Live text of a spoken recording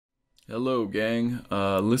Hello gang,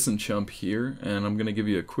 Listen Chump here, and I'm gonna give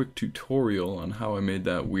you a quick tutorial on how I made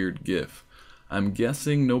that weird GIF. I'm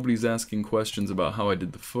guessing nobody's asking questions about how I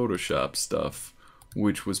did the Photoshop stuff,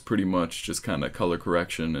 which was pretty much just kinda color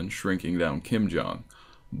correction and shrinking down Kim Jong,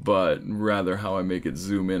 but rather how I make it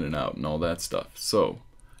zoom in and out and all that stuff. So,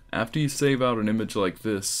 after you save out an image like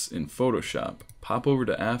this in Photoshop, pop over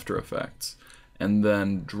to After Effects, and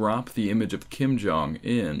then drop the image of Kim Jong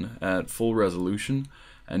in at full resolution,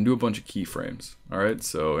 and do a bunch of keyframes. Alright,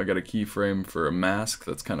 so I got a keyframe for a mask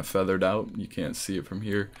that's kind of feathered out. You can't see it from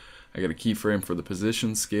here. I got a keyframe for the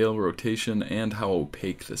position, scale, rotation, and how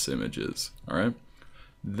opaque this image is. Alright?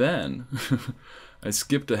 Then, I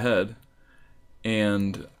skipped ahead,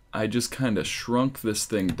 and I just kind of shrunk this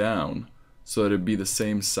thing down so that it'd be the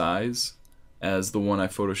same size as the one I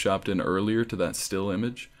photoshopped in earlier to that still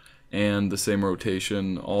image, and the same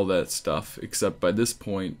rotation, all that stuff, except by this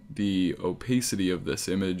point the opacity of this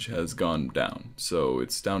image has gone down, so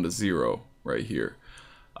it's down to 0 right here.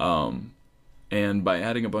 And by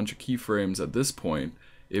adding a bunch of keyframes at this point,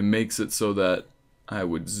 it makes it so that I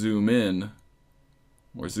would zoom in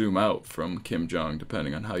or zoom out from Kim Jong,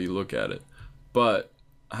 depending on how you look at it. But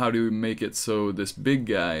how do we make it so this big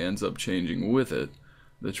guy ends up changing with it?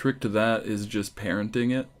 The trick to that is just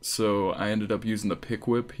parenting it. So I ended up using the pick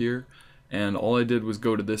whip here, and all I did was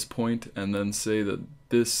go to this point and then say that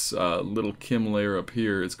this little Kim layer up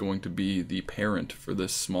here is going to be the parent for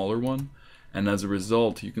this smaller one, and as a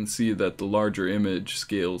result you can see that the larger image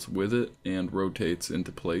scales with it and rotates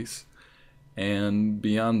into place. And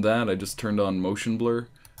beyond that, I just turned on motion blur,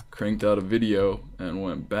 cranked out a video, and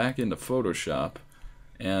went back into Photoshop.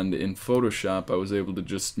 And in Photoshop I was able to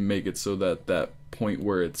just make it so that that point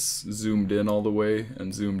where it's zoomed in all the way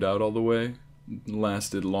and zoomed out all the way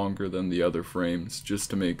lasted longer than the other frames,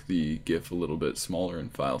 just to make the GIF a little bit smaller in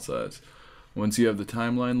file size. Once you have the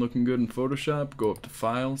timeline looking good in Photoshop, go up to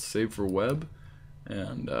File, Save for Web,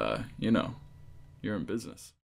 and you know, you're in business.